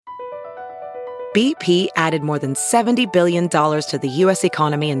BP added more than $70 billion to the U.S.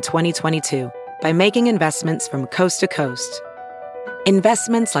 economy in 2022 by making investments from coast to coast.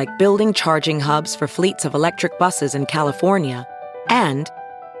 Investments like building charging hubs for fleets of electric buses in California and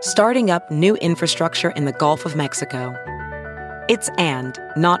starting up new infrastructure in the Gulf of Mexico. It's and,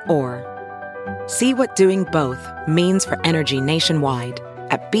 not or. See what doing both means for energy nationwide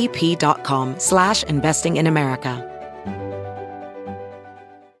at bp.com/investing in America.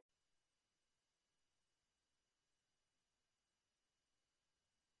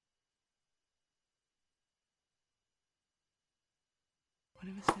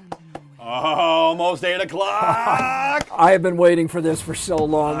 Almost 8 o'clock. I have been waiting for this for so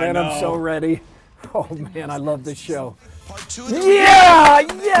long, man. know. I'm so ready. Oh, man, I love this show. Yeah!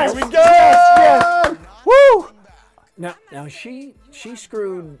 Yes! Here we go! Yes! Woo! Now she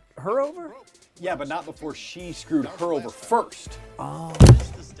screwed her over? Yeah, but not before she screwed her over first. Oh.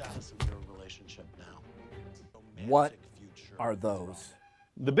 What are those?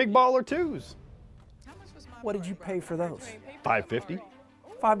 The big baller twos. What did you pay for those? $5.50.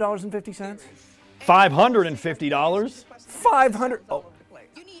 $5.50? $550. $500. Oh.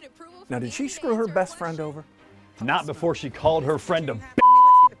 Now, did she screw her best friend over? Not before she called her friend a b****.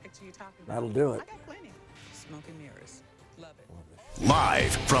 That'll do it.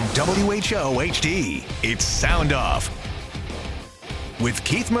 Live from WHO HD, it's Sound Off with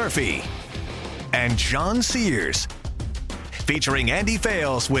Keith Murphy and John Sears, featuring Andy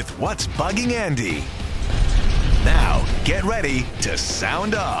Fales with What's Bugging Andy. Now, get ready to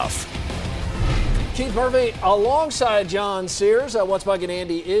sound off. Keith Murphy alongside John Sears. What's Bugging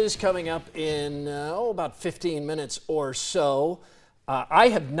Andy is coming up in about 15 minutes or so. I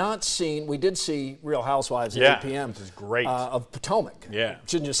have not seen, we did see Real Housewives at 8 p.m. This is great. Of Potomac. Yeah.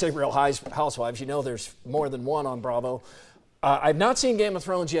 Shouldn't just say Real Housewives. You know there's more than one on Bravo. I've not seen Game of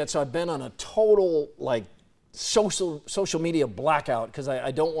Thrones yet, so I've been on a total, social media blackout because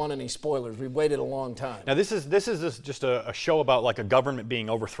I don't want any spoilers. We've waited a long time. Now this is just a show about like a government being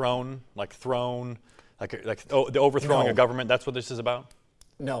overthrown, the overthrowing a government. That's what this is about.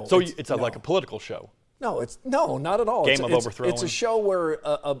 No. So it's like a political show. No, not at all. Game of overthrowing. It's a show where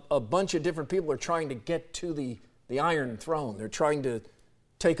a bunch of different people are trying to get to the Iron Throne. They're trying to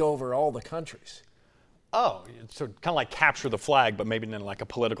take over all the countries. Oh, so kind of like capture the flag, but maybe in like a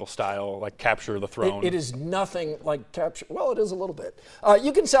political style, like capture the throne. It is nothing like capture. Well, it is a little bit.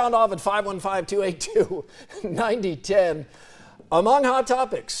 You can sound off at 515-282-9010. Among hot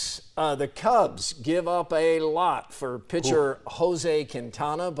topics, the Cubs give up a lot for pitcher Jose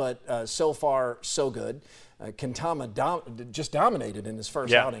Quintana, but so far, so good. Quintana just dominated in his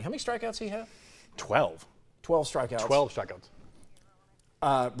first outing. How many strikeouts he have? 12. 12 strikeouts. 12 strikeouts.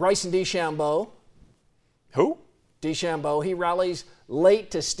 Bryson DeChambeau. Who? DeChambeau. He rallies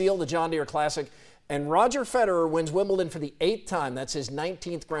late to steal the John Deere Classic. And Roger Federer wins Wimbledon for the 8th time. That's his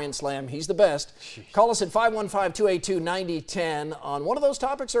 19th Grand Slam. He's the best. Jeez. Call us at 515-282-9010 on one of those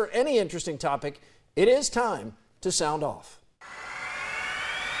topics or any interesting topic. It is time to sound off.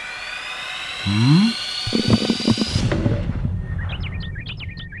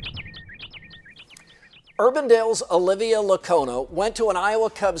 Urbandale's Olivia Lacona went to an Iowa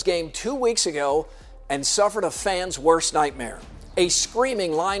Cubs game 2 weeks ago and suffered a fan's worst nightmare. A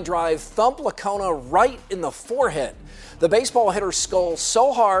screaming line drive thumped Lacona right in the forehead. The baseball hit her skull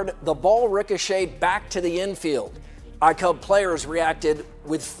so hard, the ball ricocheted back to the infield. iCub players reacted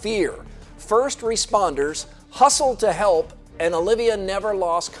with fear. First responders hustled to help, and Olivia never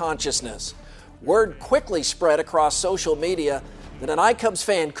lost consciousness. Word quickly spread across social media that an iCubs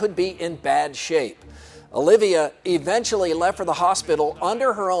fan could be in bad shape. Olivia eventually left for the hospital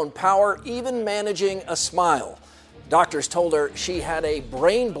under her own power, even managing a smile. Doctors told her she had a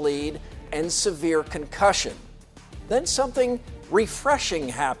brain bleed and severe concussion. Then something refreshing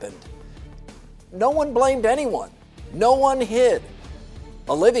happened. No one blamed anyone. No one hid.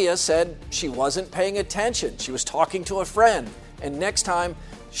 Olivia said she wasn't paying attention. She was talking to a friend, and next time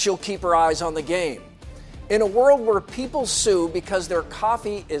she'll keep her eyes on the game. In a world where people sue because their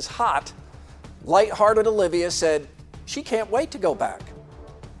coffee is hot, lighthearted Olivia said she can't wait to go back.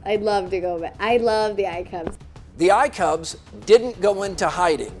 I'd love to go back. I love the iCubs. The iCubs didn't go into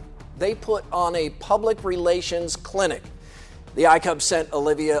hiding. They put on a public relations clinic. The iCubs sent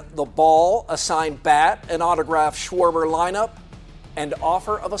Olivia the ball, a signed bat, an autographed Schwarber lineup, and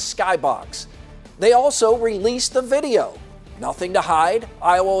offer of a skybox. They also released the video. Nothing to hide.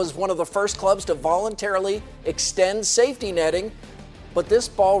 Iowa was one of the first clubs to voluntarily extend safety netting, but this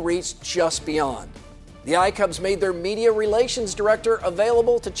ball reached just beyond. The iCubs made their media relations director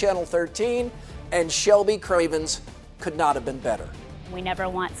available to Channel 13, and Shelby Cravens could not have been better. We never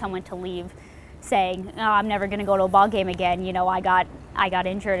want someone to leave saying, "Oh, I'm never going to go to a ball game again. You know, I got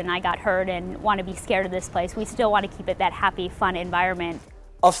injured and I got hurt and want to be scared of this place." We still want to keep it that happy, fun environment.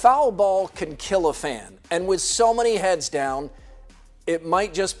 A foul ball can kill a fan, and with so many heads down, it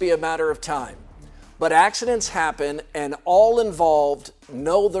might just be a matter of time. But accidents happen, and all involved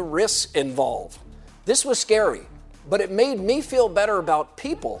know the risks involved. This was scary, but it made me feel better about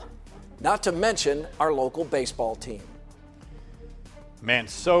people, not to mention our local baseball team. Man,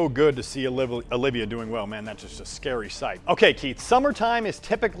 so good to see Olivia doing well. Man, that's just a scary sight. Okay, Keith, summertime is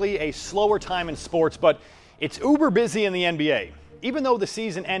typically a slower time in sports, but it's uber busy in the NBA. Even though the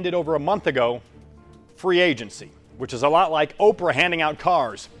season ended over a month ago, free agency, which is a lot like Oprah handing out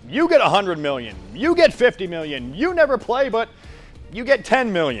cars. You get $100 million, you get $50 million, you never play, but you get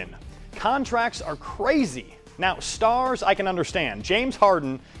 $10 million. Contracts are crazy. Now, stars, I can understand. James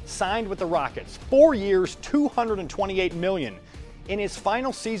Harden signed with the Rockets, 4 years, $228 million. In his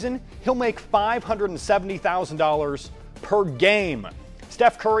final season, he'll make $570,000 per game.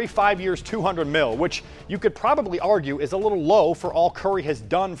 Steph Curry, 5 years, $200 million, which you could probably argue is a little low for all Curry has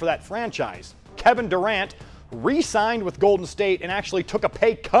done for that franchise. Kevin Durant re-signed with Golden State and actually took a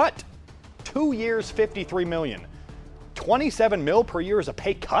pay cut. 2 years, $53 million. $27 million per year is a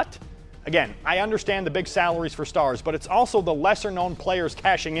pay cut? Again, I understand the big salaries for stars, but it's also the lesser-known players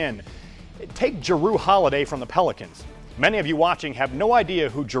cashing in. Take Jrue Holiday from the Pelicans. Many of you watching have no idea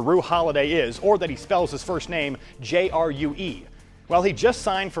who Jrue Holiday is or that he spells his first name J-R-U-E. Well, he just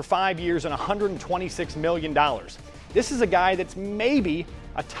signed for 5 years and $126 million. This is a guy that's maybe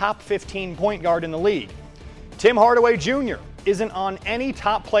a top 15 point guard in the league. Tim Hardaway Jr. isn't on any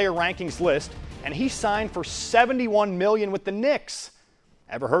top player rankings list, and he signed for $71 million with the Knicks.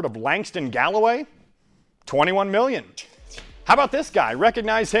 Ever heard of Langston Galloway? $21 million. How about this guy?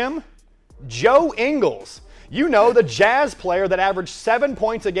 Recognize him? Joe Ingles. You know, the Jazz player that averaged 7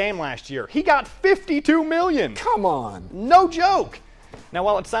 points a game last year. He got $52 million. Come on. No joke. Now,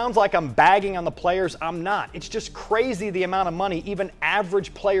 while it sounds like I'm bagging on the players, I'm not. It's just crazy the amount of money even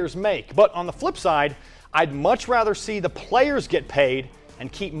average players make. But on the flip side, I'd much rather see the players get paid and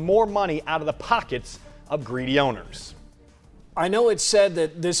keep more money out of the pockets of greedy owners. I know it's said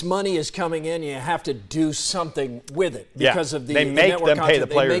that this money is coming in, you have to do something with it because of the they make network them pay content.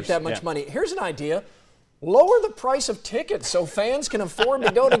 the players. They make that much money. Here's an idea. Lower the price of tickets so fans can afford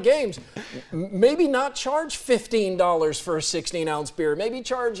to go to games. Maybe not charge $15 for a 16-ounce beer. Maybe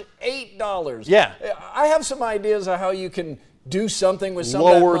charge $8. Yeah. I have some ideas of how you can do something with some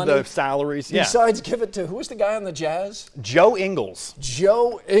Lower of that money. the salaries. Yeah. Besides give it to, who was the guy on the Jazz? Joe Ingles.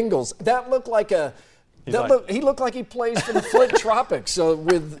 Joe Ingles. That looked like a... he looked like he plays for the Flint Tropics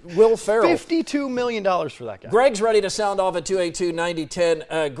with Will Ferrell. $52 million for that guy. Greg's ready to sound off at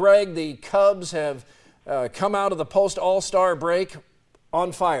 282-9010. Greg, the Cubs have come out of the post-All-Star break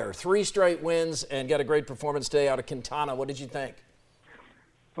on fire. 3 straight wins and got a great performance today out of Quintana. What did you think?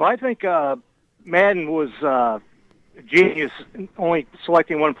 Well, I think Madden was a genius only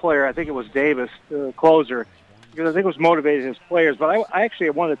selecting one player. I think it was Davis, the closer, because I think it was motivating his players. But I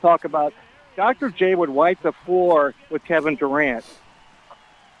actually wanted to talk about Dr. J would wipe the floor with Kevin Durant.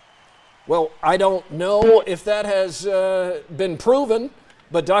 Well, I don't know if that has been proven,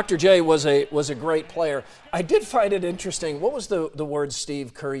 but Dr. J was a great player. I did find it interesting. What was the word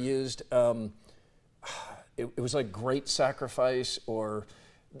Steve Kerr used? It was like great sacrifice or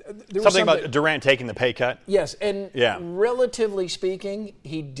something about Durant taking the pay cut. Yes, and relatively speaking,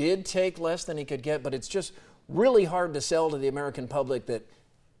 he did take less than he could get, but it's just really hard to sell to the American public that,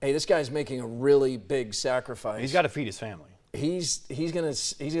 hey, this guy's making a really big sacrifice. He's got to feed his family. He's gonna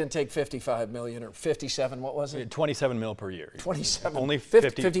take $55 million or 57. What was it? $27 million per year. 27. Only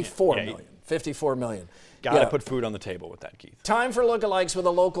 54 million. 54 million. Got to put food on the table with that, Keith. Time for lookalikes with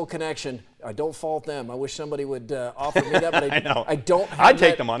a local connection. I don't fault them. I wish somebody would offer me that, but I know. I don't have I'd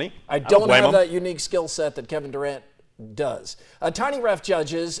take the money. I don't have that unique skill set that Kevin Durant does. Tiny Ref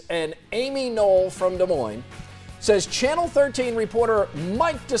Judges and Amy Knoll from Des Moines says Channel 13 reporter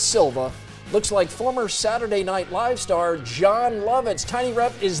Mike DeSilva looks like former Saturday Night Live star John Lovitz. Tiny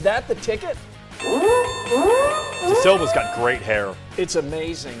Ref, is that the ticket? DeSilva's got great hair. It's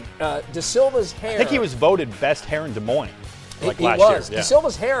amazing. DeSilva's hair. I think he was voted best hair in Des Moines last year. He was. Yeah.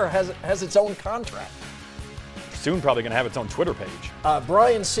 DeSilva's hair has its own contract. Soon probably going to have its own Twitter page.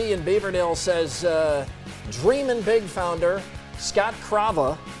 Brian C. in Beaverdale says Dreamin' Big founder Scott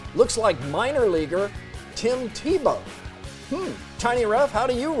Crava looks like minor leaguer Tim Tebow. Tiny Ref, how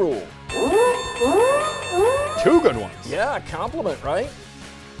do you rule? 2 good ones. Yeah, compliment, right?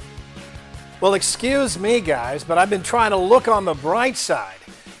 Well, excuse me, guys, but I've been trying to look on the bright side.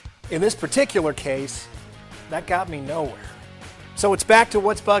 In this particular case, that got me nowhere. So it's back to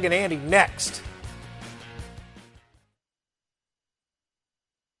what's bugging Andy next.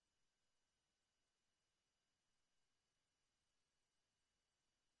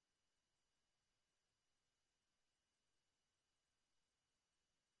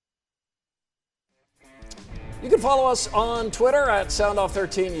 You can follow us on Twitter at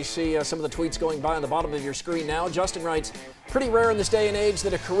SoundOff13. You see some of the tweets going by on the bottom of your screen now. Justin writes, pretty rare in this day and age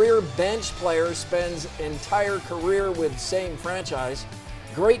that a career bench player spends entire career with same franchise.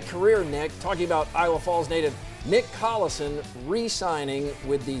 Great career, Nick. Talking about Iowa Falls native Nick Collison re-signing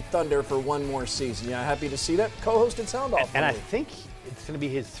with the Thunder for one more season. Yeah, happy to see that. Co-hosted SoundOff. And I think it's going to be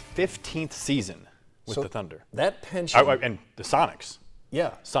his 15th season with the Thunder. That pension. And the Sonics.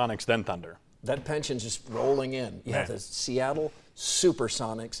 Yeah. Sonics, then Thunder. That pension's just rolling in. Yeah, the Seattle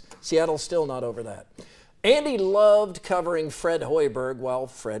Supersonics. Seattle's still not over that. Andy loved covering Fred Hoiberg while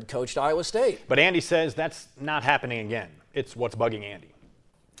Fred coached Iowa State. But Andy says that's not happening again. It's what's bugging Andy.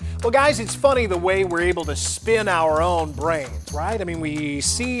 Well, guys, it's funny the way we're able to spin our own brains, right? I mean, we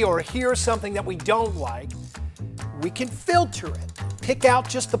see or hear something that we don't like. We can filter it, pick out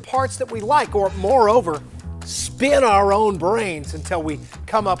just the parts that we like, or moreover, spin our own brains until we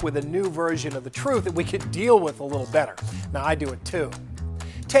come up with a new version of the truth that we can deal with a little better. Now, I do it too.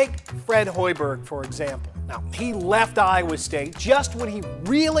 Take Fred Hoiberg, for example. Now, he left Iowa State just when he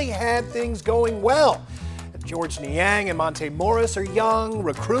really had things going well. George Niang and Monte Morris are young,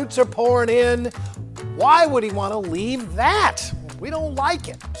 recruits are pouring in. Why would he want to leave that? We don't like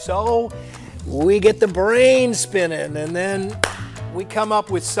it. So we get the brain spinning, and then we come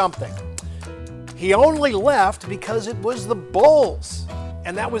up with something. He only left because it was the Bulls,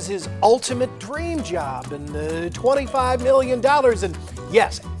 and that was his ultimate dream job, and $25 million. And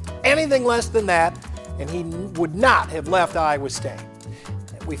yes, anything less than that, and he would not have left Iowa State.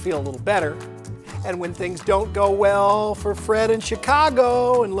 We feel a little better. And when things don't go well for Fred in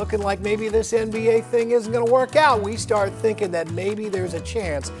Chicago and looking like maybe this NBA thing isn't going to work out, we start thinking that maybe there's a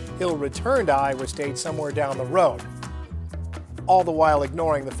chance he'll return to Iowa State somewhere down the road. All the while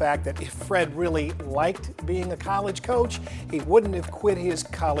ignoring the fact that if Fred really liked being a college coach, he wouldn't have quit his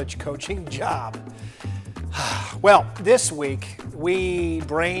college coaching job. Well, this week, we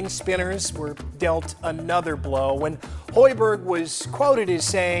brain spinners were dealt another blow when Hoiberg was quoted as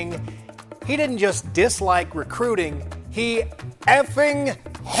saying, he didn't just dislike recruiting, he effing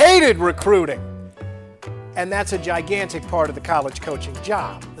hated recruiting. And that's a gigantic part of the college coaching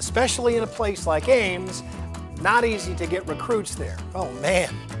job, especially in a place like Ames. Not easy to get recruits there. Oh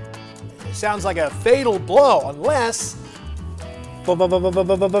man, it sounds like a fatal blow unless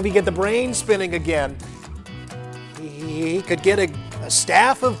we get the brain spinning again. He could get a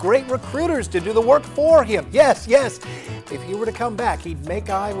staff of great recruiters to do the work for him. Yes. If he were to come back, he'd make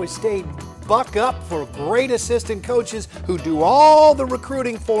Iowa State buck up for great assistant coaches who do all the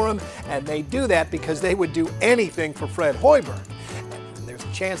recruiting for him, and they do that because they would do anything for Fred Hoiberg. And there's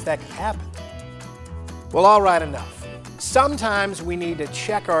a chance that could happen. Well, all right, enough. Sometimes we need to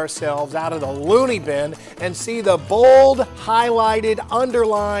check ourselves out of the loony bin and see the bold, highlighted,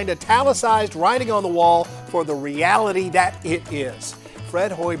 underlined, italicized writing on the wall for the reality that it is.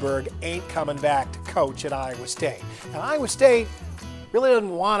 Fred Hoiberg ain't coming back to coach at Iowa State. And Iowa State really doesn't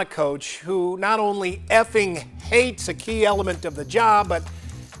want a coach who not only effing hates a key element of the job, but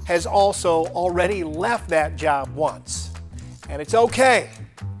has also already left that job once. And it's okay.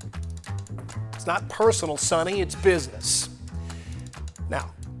 It's not personal, Sonny, it's business.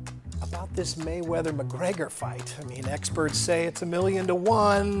 Now, about this Mayweather-McGregor fight, I mean, experts say it's 1,000,000 to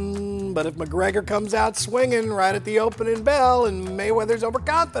 1, but if McGregor comes out swinging right at the opening bell and Mayweather's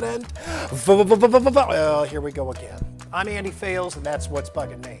overconfident, well, here we go again. I'm Andy Fales, and that's what's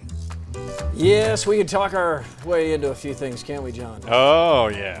bugging me. Yes, we can talk our way into a few things, can't we, John? Oh,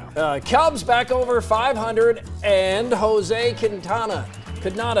 yeah. Cubs back over 500, and Jose Quintana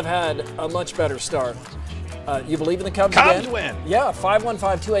could not have had a much better start. You believe in the Cubs again? Cubs win. Yeah,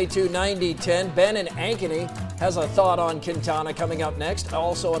 515-282-9010. Ben in Ankeny has a thought on Quintana coming up next.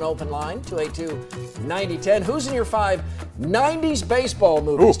 Also an open line, 282-9010. Who's in your 5 90s baseball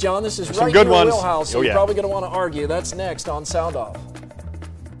movies, John? This is right in your wheelhouse, so you're probably going to want to argue. That's next on Sound Off.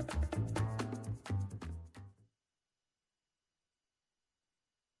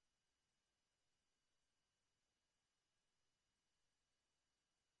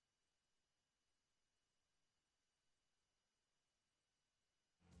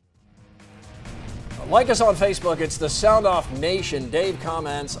 Like us on Facebook, it's the Sound Off Nation. Dave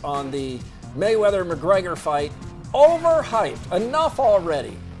comments on the Mayweather-McGregor fight. Overhyped. Enough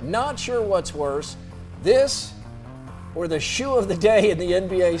already. Not sure what's worse, this or the shoe of the day in the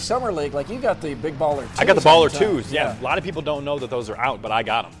NBA Summer League. Like, you got the big baller 2s. I got the baller 2s, yeah. A lot of people don't know that those are out, but I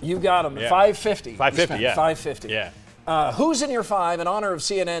got them. You got them. Yeah. 550. 550, yeah. 550. Yeah. Who's in your 5 in honor of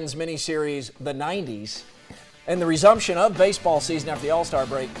CNN's miniseries, The 90s, and the resumption of baseball season after the All-Star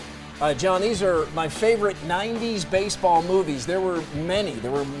break? John, these are my favorite 90s baseball movies. There were many.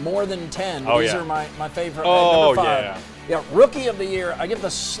 There were more than 10. These are my favorite. Oh, number 5. Yeah, Rookie of the Year. I give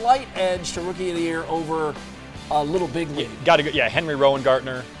the slight edge to Rookie of the Year over Little Big League. Got to go. Yeah, Henry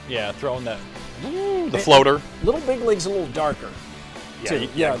Rowan-Gartner. Yeah, throwing the floater. Little Big League's a little darker.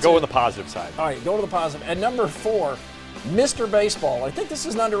 Go on the positive side. All right, go to the positive. And number 4, Mr. Baseball. I think this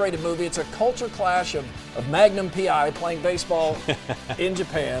is an underrated movie. It's a culture clash of Magnum P.I. playing baseball in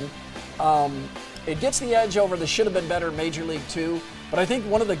Japan. It gets the edge over the should have been better Major League 2. But I think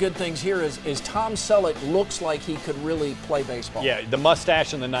one of the good things here is Tom Selleck looks like he could really play baseball. Yeah, the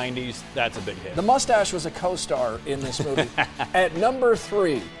mustache in the 90s, that's a big hit. The mustache was a co-star in this movie. At number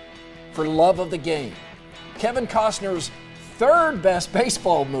 3, for love of the game, Kevin Costner's third best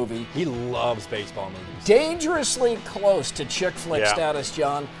baseball movie. He loves baseball movies. Dangerously close to chick flick status,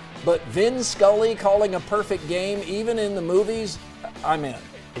 John. But Vin Scully calling a perfect game, even in the movies, I'm in.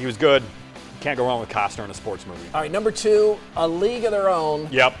 He was good. Can't go wrong with Costner in a sports movie. All right, number 2, A League of Their Own.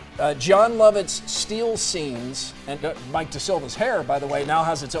 Yep. John Lovett's steal scenes, and Mike DeSilva's hair, by the way, now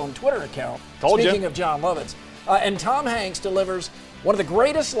has its own Twitter account. Speaking of John Lovett's. And Tom Hanks delivers one of the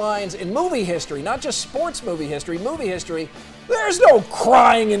greatest lines in movie history, not just sports movie history, there's no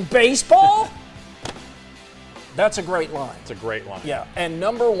crying in baseball. That's a great line. It's a great line. Yeah, and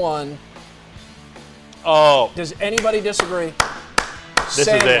number 1. Oh. Does anybody disagree? This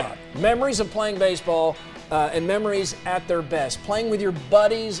Sandlot. is it. Memories of playing baseball and memories at their best. Playing with your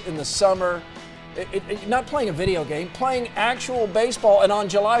buddies in the summer. Not playing a video game, playing actual baseball. And on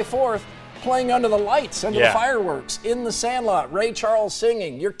July 4th, playing under the lights, under the fireworks, in the Sandlot. Ray Charles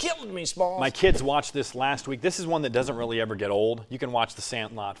singing. You're killing me, Smalls. My kids watched this last week. This is one that doesn't really ever get old. You can watch the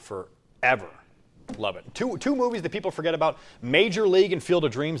Sandlot forever. Love it. Two movies that people forget about. Major League and Field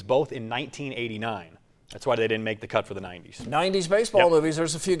of Dreams, both in 1989. That's why they didn't make the cut for the 90s. 90s baseball movies,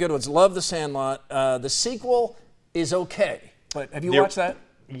 there's a few good ones. Love The Sandlot. The sequel is okay, but have you watched that?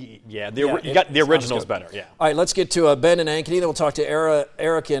 Yeah, the original's better, yeah. All right, let's get to Ben and Ankeny, then we'll talk to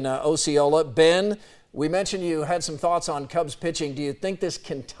Eric in Osceola. Ben, we mentioned you had some thoughts on Cubs pitching. Do you think this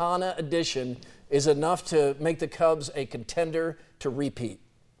Quintana addition is enough to make the Cubs a contender to repeat?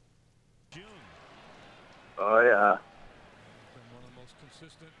 Oh, yeah.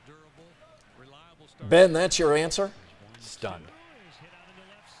 Ben, that's your answer? Stunned.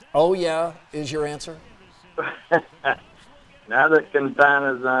 Oh, yeah, is your answer? Now that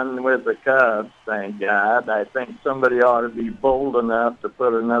Quintana's on with the Cubs, thank God, I think somebody ought to be bold enough to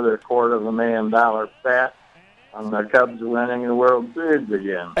put another $250,000 bet on the Cubs winning the World Series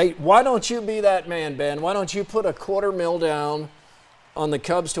again. Hey, why don't you be that man, Ben? Why don't you put $250,000 down on the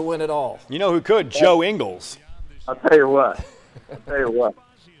Cubs to win it all? You know who could? Joe Ingles. I'll tell you what.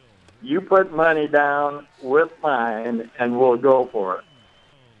 You put money down with mine, and we'll go for it.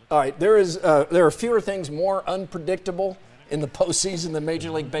 All right, there are fewer things more unpredictable in the postseason than Major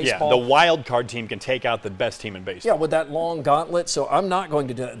League Baseball. Yeah, the wild card team can take out the best team in baseball. Yeah, with that long gauntlet. So I'm not going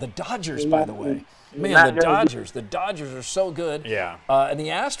to do it. The Dodgers, by the way. Man, the Dodgers are so good. Yeah. And the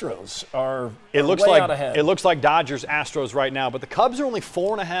Astros are way out ahead. It looks like Dodgers, Astros right now, but the Cubs are only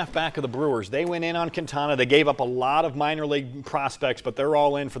 4.5 back of the Brewers. They went in on Quintana. They gave up a lot of minor league prospects, but they're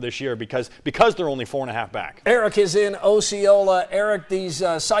all in for this year because they're only 4.5 back. Eric is in Osceola. Eric, these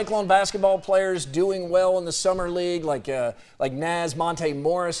Cyclone basketball players doing well in the summer league, like Naz Monte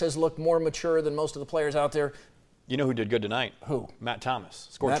Morris has looked more mature than most of the players out there. You know who did good tonight? Who? Matt Thomas.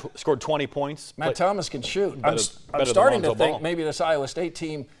 Scored 20 points. Matt Thomas can shoot. I'm better starting to think maybe this Iowa State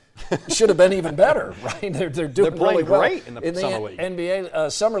team should have been even better, right? They're doing really well great in the Summer League.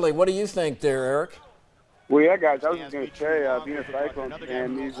 NBA Summer League. What do you think there, Eric? Well, yeah, guys, I was just going to say, being a Cyclone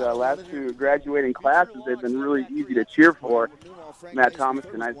fan, these last two graduating classes, they've been really easy to cheer for. Matt Thomas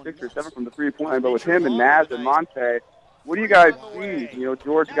tonight, 6 or 7 from the three-point, but with him and Naz and Monte, what do you guys see? You know,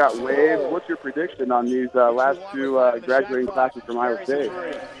 George got waived. What's your prediction on these last two graduating classes from Iowa State?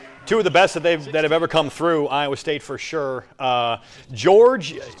 Two of the best that have ever come through Iowa State for sure.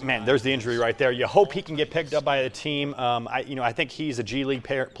 George, man, there's the injury right there. You hope he can get picked up by a team. I think he's a G League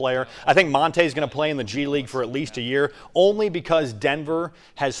player. I think Monte's going to play in the G League for at least a year, only because Denver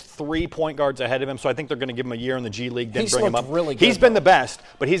has 3 point guards ahead of him. So I think they're going to give him a year in the G League, then bring him up. Really good, he's been the best,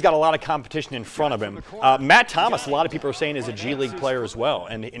 but he's got a lot of competition in front of him. Matt Thomas, a lot of people are saying, is a G League player as well,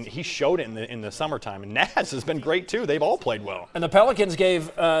 and he showed it in the summertime. And Naz has been great too. They've all played well. And the Pelicans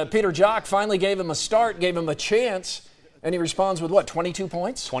gave Peter Jock finally gave him a start, gave him a chance, and he responds with what, 22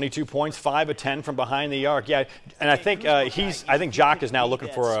 points? 22 points, 5 of 10 from behind the arc. Yeah, and I think Jock is now looking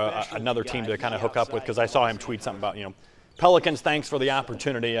for another team to kind of hook up with, because I saw him tweet something about, Pelicans, thanks for the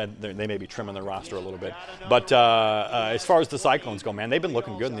opportunity. They may be trimming their roster a little bit. But as far as the Cyclones go, man, they've been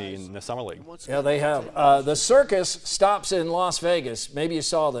looking good in the Summer League. Yeah, they have. The circus stops in Las Vegas. Maybe you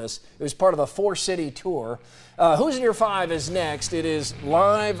saw this. It was part of a 4-city tour. Who's in Your 5 is next. It is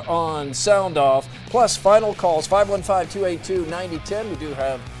live on Sound Off. Plus, final calls, 515-282-9010. We do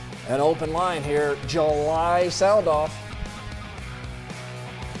have an open line here. July Sound Off.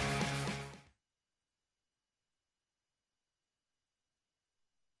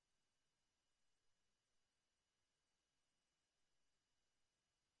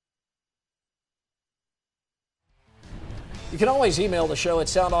 You can always email the show at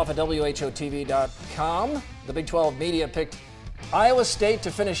soundoff@whotv.com. The Big 12 media picked Iowa State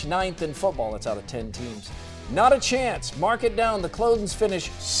to finish 9th in football. That's out of 10 teams. Not a chance. Mark it down. The Clodens finish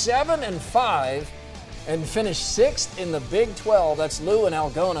 7-5 and finish 6th in the Big 12. That's Lou and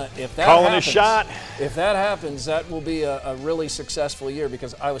Algona. If that Calling happens, a shot. If that happens, that will be a really successful year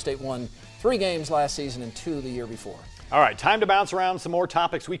because Iowa State won 3 games last season and 2 the year before. All right, time to bounce around some more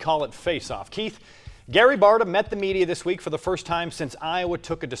topics. We call it Face Off. Keith, Gary Barta met the media this week for the first time since Iowa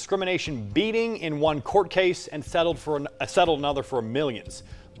took a discrimination beating in one court case and settled another for millions.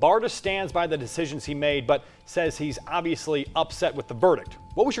 Barta stands by the decisions he made, but says he's obviously upset with the verdict.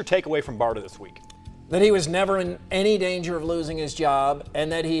 What was your takeaway from Barta this week? That he was never in any danger of losing his job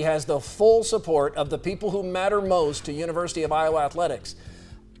and that he has the full support of the people who matter most to University of Iowa athletics.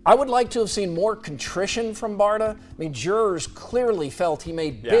 I would like to have seen more contrition from Barta. I mean, jurors clearly felt he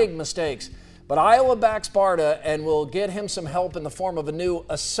made big mistakes. But Iowa backs Barta and will get him some help in the form of a new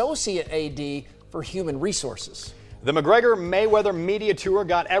associate AD for human resources. The McGregor-Mayweather media tour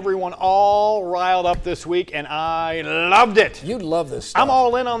got everyone all riled up this week, and I loved it. You'd love this stuff. I'm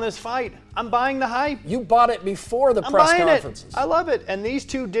all in on this fight. I'm buying the hype. You bought it before the press conferences. I love it. And these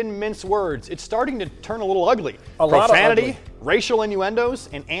two didn't mince words. It's starting to turn a little ugly. A lot of profanity, ugly. racial innuendos,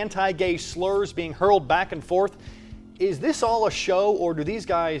 and anti-gay slurs being hurled back and forth. Is this all a show, or do these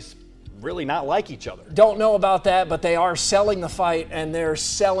guys really not like each other? Don't know about that, but they are selling the fight, and they're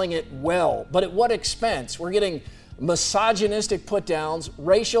selling it well. But at what expense? We're getting misogynistic put-downs,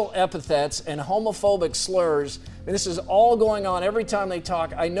 racial epithets, and homophobic slurs. I mean, this is all going on every time they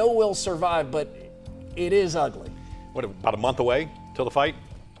talk. I know we'll survive, but it is ugly. What, about a month away till the fight?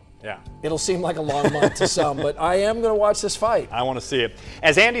 Yeah. It'll seem like a long month to some, but I am going to watch this fight. I want to see it.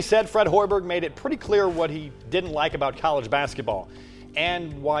 As Andy said, Fred Hoiberg made it pretty clear what he didn't like about college basketball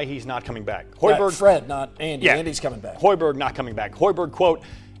and why he's not coming back. Hoiberg, Fred, not Andy. Yeah, Andy's coming back. Hoiberg not coming back. Hoiberg, quote,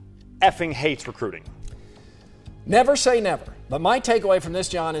 effing hates recruiting. Never say never. But my takeaway from this,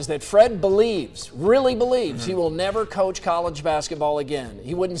 John, is that Fred really believes he will never coach college basketball again.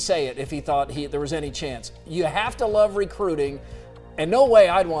 He wouldn't say it if he thought there was any chance. You have to love recruiting, and no way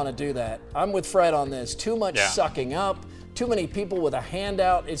I'd want to do that. I'm with Fred on this. Too much sucking up, too many people with a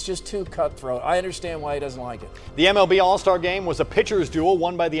handout. It's just too cutthroat. I understand why he doesn't like it. The MLB All-Star Game was a pitcher's duel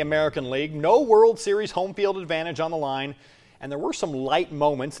won by the American League. No World Series home field advantage on the line. And there were some light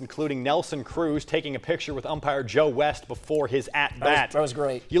moments, including Nelson Cruz taking a picture with umpire Joe West before his at-bat. That was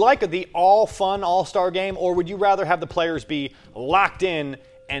great. You like the all-fun All-Star Game, or would you rather have the players be locked in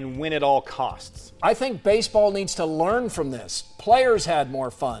and win at all costs? I think baseball needs to learn from this. Players had more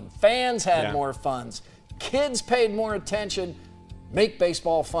fun. Fans had more fun. Kids paid more attention. Make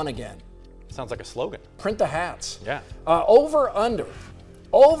baseball fun again. Sounds like a slogan. Print the hats. Yeah. Over-under.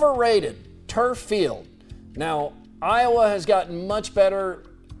 Overrated. Turf field. Now, Iowa has gotten much better.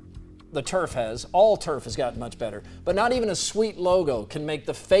 The turf has. All turf has gotten much better. But not even a sweet logo can make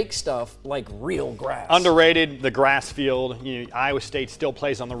the fake stuff like real grass. Underrated, the grass field. Iowa State still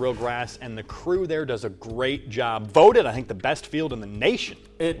plays on the real grass, and the crew there does a great job. Voted, I think, the best field in the nation.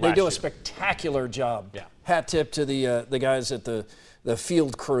 They do a spectacular job. Yeah. Hat tip to the guys at the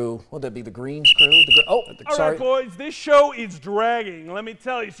field crew. Would that be the greens crew? All right, boys, this show is dragging. Let me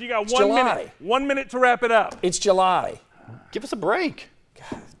tell you. So you got July. 1 minute to wrap it up. It's July. Give us a break.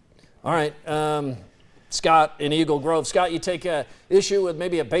 God. All right, Scott in Eagle Grove. Scott, you take issue with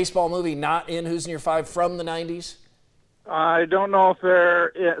maybe a baseball movie not in Who's in Your 5 from the 90s? I don't know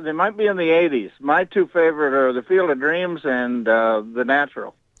if they might be in the 80s. My two favorite are The Field of Dreams and The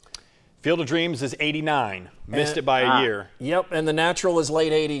Natural. Field of Dreams is 89. Missed it by a year. Yep, and The Natural is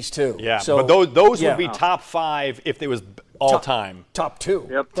late 80s too. Yeah, so, but those would be top 5 if it was all time. Top 2.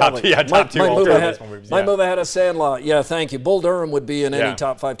 Yep. Top 2 all time. Might move ahead of Sandlot. Yeah, thank you. Bull Durham would be in any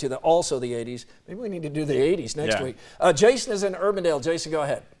top 5 too. Also the 80s. Maybe we need to do the 80s next week. Jason is in Urbandale. Jason, go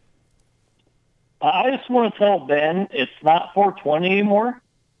ahead. I just want to tell Ben it's not 420 anymore,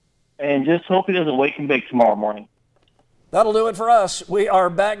 and just hope he doesn't wake and bake tomorrow morning. That'll do it for us. We are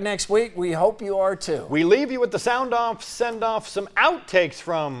back next week. We hope you are too. We leave you with the Sound Off, send off some outtakes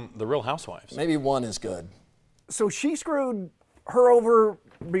from The Real Housewives. Maybe one is good. So she screwed her over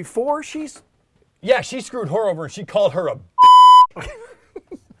before she's... Yeah, she screwed her over and she called her a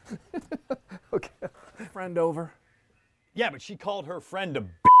Okay. Friend over. Yeah, but she called her friend a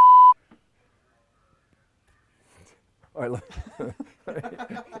All right.